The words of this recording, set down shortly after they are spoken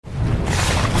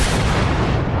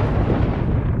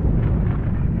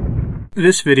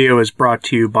This video is brought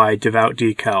to you by Devout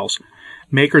Decals,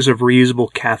 makers of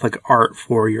reusable Catholic art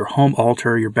for your home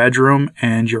altar, your bedroom,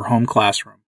 and your home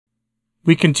classroom.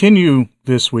 We continue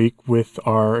this week with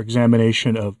our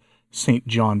examination of St.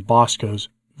 John Bosco's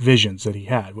visions that he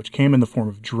had, which came in the form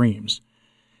of dreams.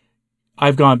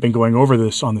 I've been going over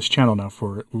this on this channel now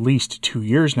for at least 2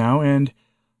 years now, and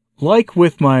like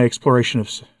with my exploration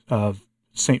of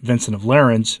St. Vincent of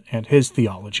Lerins and his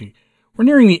theology, we're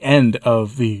nearing the end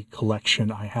of the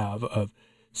collection I have of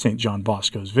St. John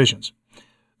Bosco's visions.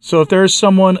 So if there is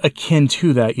someone akin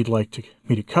to that you'd like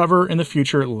me to cover in the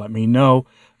future, let me know.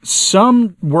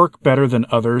 Some work better than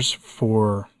others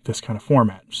for this kind of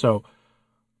format. So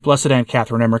Blessed Aunt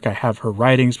Catherine Emmerich, I have her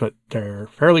writings, but they're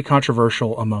fairly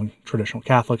controversial among traditional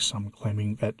Catholics. Some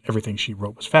claiming that everything she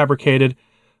wrote was fabricated.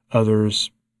 Others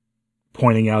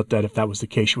pointing out that if that was the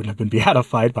case, she would have been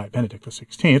beatified by Benedict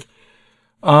XVI.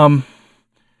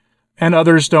 And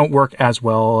others don't work as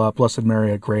well. Blessed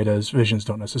Mary Agrada's visions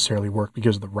don't necessarily work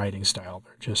because of the writing style.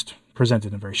 They're just presented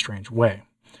in a very strange way.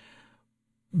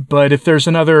 But if there's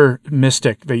another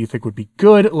mystic that you think would be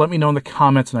good, let me know in the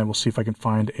comments, and I will see if I can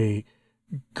find a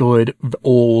good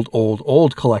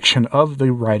old collection of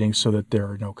the writings so that there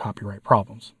are no copyright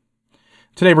problems.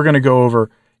 Today we're going to go over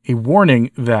a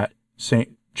warning that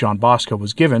St. John Bosco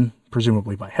was given,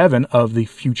 presumably by heaven, of the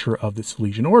future of the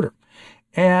Salesian order.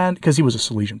 And because he was a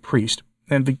Salesian priest.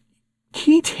 And the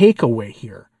key takeaway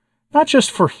here, not just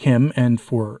for him and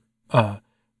for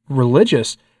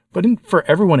religious, but for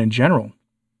everyone in general,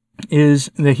 is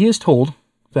that he is told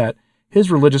that his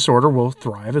religious order will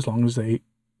thrive as long as they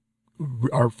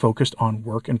are focused on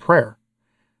work and prayer.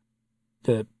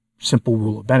 The simple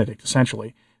rule of Benedict,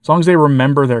 essentially. As long as they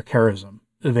remember their charism,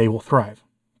 they will thrive.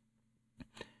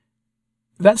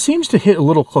 That seems to hit a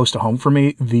little close to home for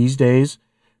me these days,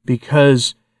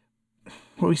 because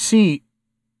what we see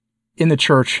in the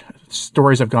church,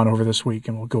 stories I've gone over this week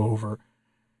and we'll go over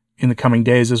in the coming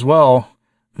days as well,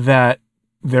 that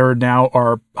there now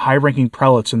are high-ranking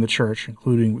prelates in the church,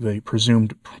 including the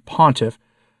presumed pontiff,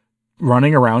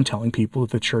 running around telling people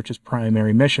that the church's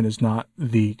primary mission is not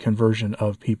the conversion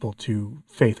of people to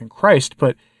faith in Christ,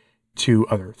 but to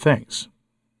other things.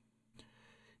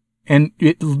 And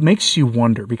it makes you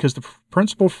wonder, because the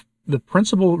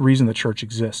principal reason the church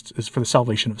exists is for the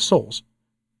salvation of souls.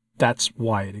 That's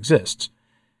why it exists.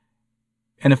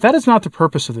 And if that is not the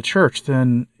purpose of the church,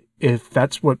 then if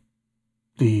that's what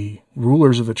the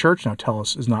rulers of the church now tell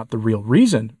us is not the real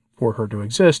reason for her to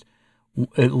exist,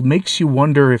 it makes you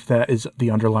wonder if that is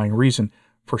the underlying reason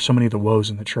for so many of the woes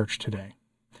in the church today.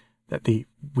 That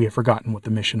we have forgotten what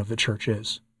the mission of the church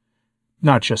is.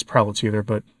 Not just prelates either,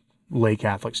 but lay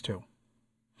Catholics too.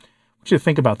 I want you to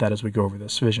think about that as we go over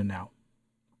this vision now.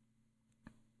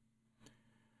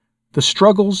 The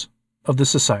struggles of the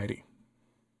society.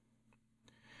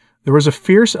 There was a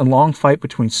fierce and long fight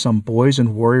between some boys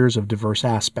and warriors of diverse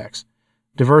aspects,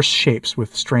 diverse shapes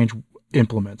with strange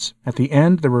implements. At the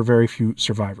end, there were very few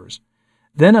survivors.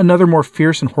 Then another more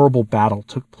fierce and horrible battle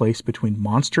took place between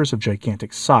monsters of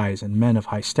gigantic size and men of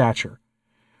high stature,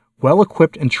 well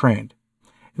equipped and trained.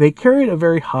 They carried a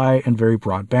very high and very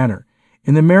broad banner,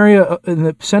 in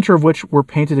the center of which were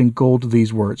painted in gold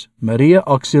these words, Maria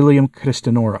Auxilium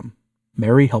Christianorum,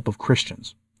 Mary, help of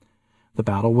Christians. The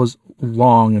battle was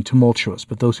long and tumultuous,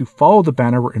 but those who followed the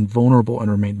banner were invulnerable and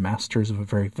remained masters of a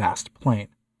very vast plain.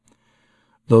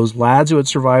 Those lads who had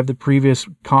survived the previous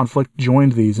conflict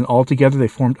joined these, and altogether they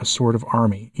formed a sort of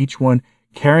army, each one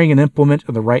carrying an implement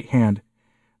in the right hand,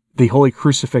 the Holy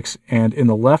Crucifix, and in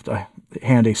the left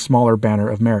hand a smaller banner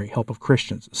of Mary, help of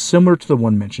Christians, similar to the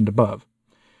one mentioned above.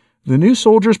 The new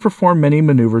soldiers performed many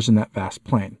maneuvers in that vast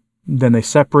plain. Then they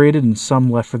separated, and some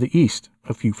left for the east,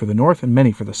 a few for the north, and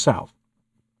many for the south.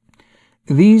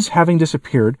 These having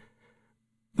disappeared,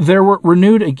 there were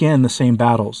renewed again the same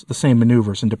battles, the same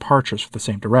maneuvers, and departures for the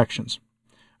same directions.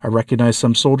 I recognized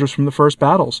some soldiers from the first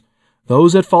battles.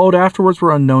 Those that followed afterwards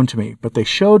were unknown to me, but they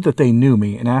showed that they knew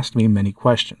me and asked me many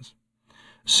questions.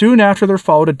 Soon after there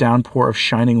followed a downpour of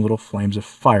shining little flames of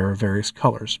fire of various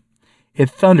colors. It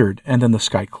thundered, and then the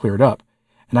sky cleared up,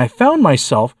 and I found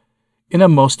myself in a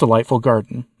most delightful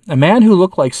garden. A man who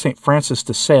looked like St. Francis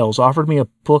de Sales offered me a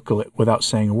booklet without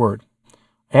saying a word.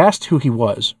 I asked who he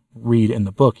was. Read in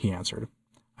the book, he answered.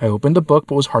 I opened the book,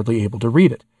 but was hardly able to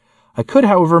read it. I could,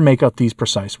 however, make out these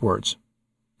precise words.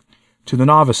 To the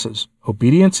novices,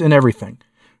 obedience in everything.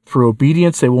 Through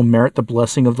obedience they will merit the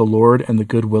blessing of the Lord and the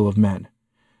good will of men.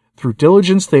 Through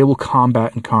diligence they will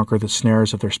combat and conquer the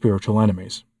snares of their spiritual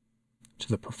enemies. To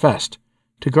the professed,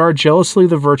 to guard jealously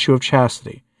the virtue of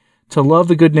chastity, to love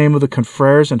the good name of the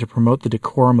confreres and to promote the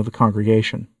decorum of the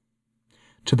congregation.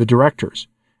 to the directors,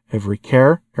 every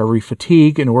care, every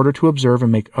fatigue, in order to observe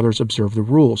and make others observe the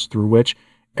rules through which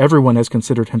everyone has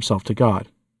considered himself to God.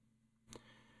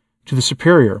 To the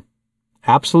superior,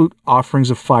 absolute offerings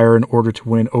of fire in order to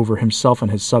win over himself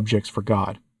and his subjects for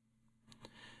God.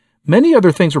 Many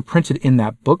other things were printed in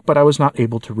that book, but I was not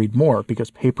able to read more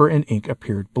because paper and ink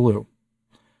appeared blue.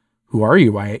 "Who are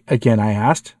you?" I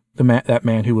asked, that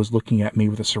man who was looking at me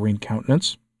with a serene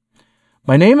countenance.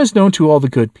 "My name is known to all the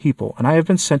good people, and I have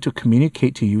been sent to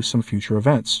communicate to you some future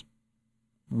events."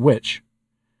 "Which?"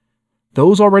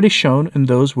 "Those already shown and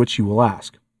those which you will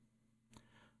ask."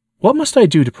 "What must I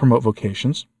do to promote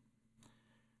vocations?"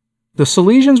 "The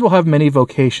Salesians will have many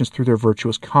vocations through their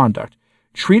virtuous conduct,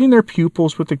 treating their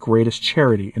pupils with the greatest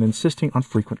charity and insisting on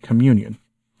frequent communion."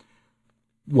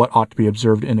 "What ought to be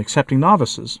observed in accepting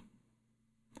novices?"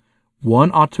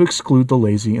 "One ought to exclude the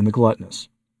lazy and the gluttonous."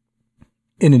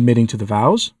 "In admitting to the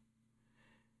vows?"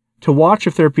 "To watch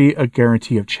if there be a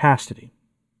guarantee of chastity."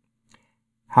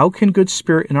 "How can good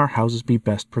spirit in our houses be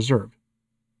best preserved?"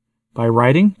 "By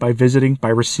writing, by visiting, by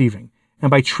receiving, and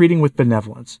by treating with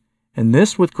benevolence, and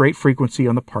this with great frequency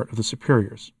on the part of the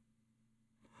superiors."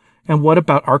 "And what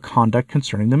about our conduct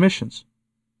concerning the missions?"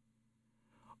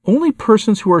 "Only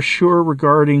persons who are sure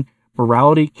regarding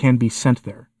morality can be sent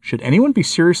there. Should anyone be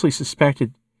seriously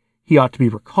suspected, he ought to be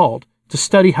recalled to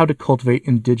study how to cultivate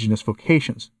indigenous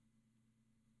vocations."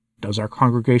 "Does our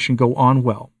congregation go on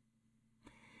well?"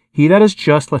 "He that is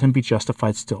just, let him be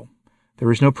justified still.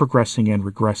 There is no progressing and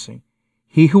regressing.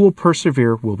 He who will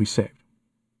persevere will be saved."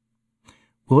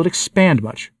 "Will it expand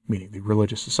much?" meaning the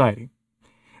religious society.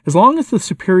 "As long as the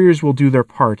superiors will do their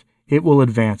part, it will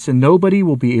advance, and nobody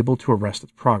will be able to arrest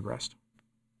its progress."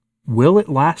 "Will it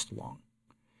last long?"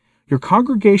 "Your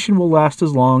congregation will last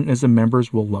as long as the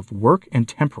members will love work and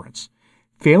temperance.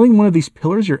 Failing one of these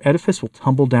pillars, your edifice will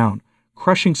tumble down,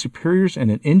 crushing superiors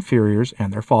and inferiors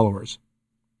and their followers."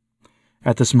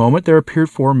 At this moment there appeared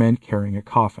 4 men carrying a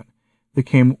coffin. They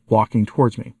came walking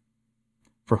towards me.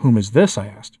 "For whom is this?" I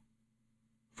asked.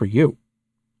 "For you."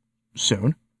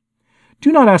 "Soon?"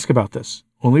 "Do not ask about this.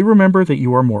 Only remember that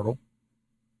you are mortal."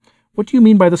 "What do you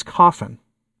mean by this coffin?"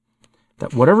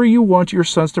 "That whatever you want your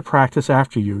sons to practice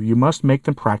after you, you must make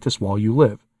them practice while you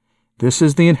live. This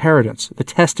is the inheritance, the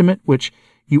testament which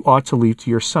you ought to leave to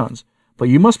your sons, but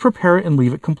you must prepare it and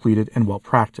leave it completed and well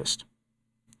practiced."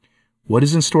 "What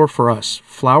is in store for us,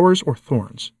 flowers or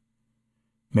thorns?"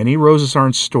 "Many roses are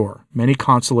in store, many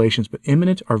consolations, but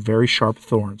imminent are very sharp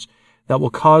thorns that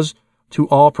will cause to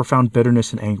all profound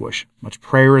bitterness and anguish. Much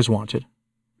prayer is wanted."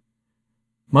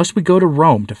 "Must we go to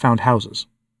Rome to found houses?"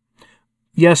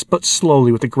 "Yes, but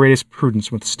slowly, with the greatest prudence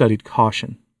and with studied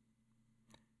caution."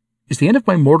 "Is the end of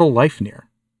my mortal life near?"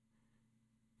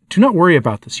 "Do not worry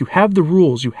about this. You have the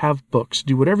rules, you have books.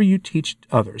 Do whatever you teach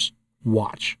others.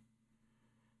 Watch."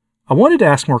 I wanted to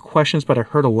ask more questions, but I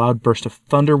heard a loud burst of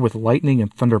thunder with lightning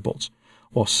and thunderbolts,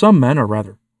 while some men, or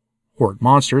rather horrid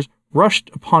monsters, rushed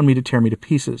upon me to tear me to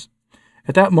pieces.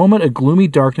 At that moment a gloomy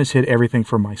darkness hid everything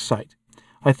from my sight.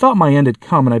 I thought my end had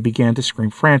come, and I began to scream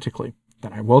frantically.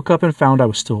 Then I woke up and found I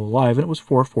was still alive, and it was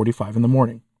 4:45 in the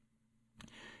morning.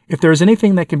 If there is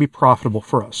anything that can be profitable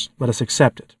for us, let us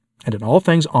accept it, and in all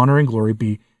things honor and glory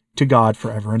be to God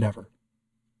forever and ever.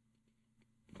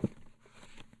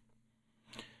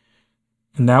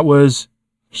 And that was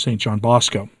St. John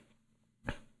Bosco.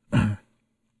 And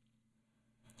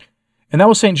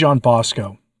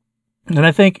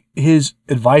I think his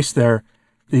advice there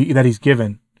that he's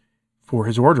given for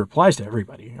his order applies to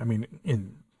everybody. I mean, it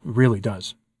really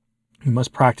does. You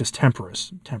must practice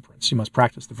temperance. You must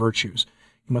practice the virtues.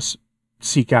 You must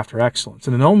seek after excellence.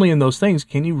 And then only in those things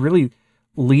can you really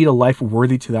lead a life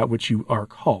worthy to that which you are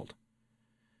called.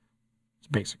 It's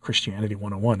basic Christianity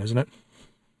 101, isn't it?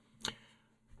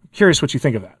 Curious what you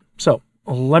think of that. So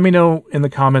let me know in the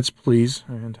comments, please,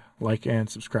 and like and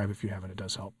subscribe if you haven't. It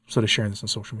does help. So to sharing this on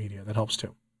social media, that helps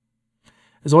too.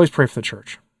 As always, pray for the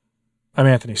church. I'm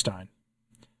Anthony Stein.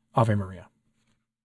 Ave Maria.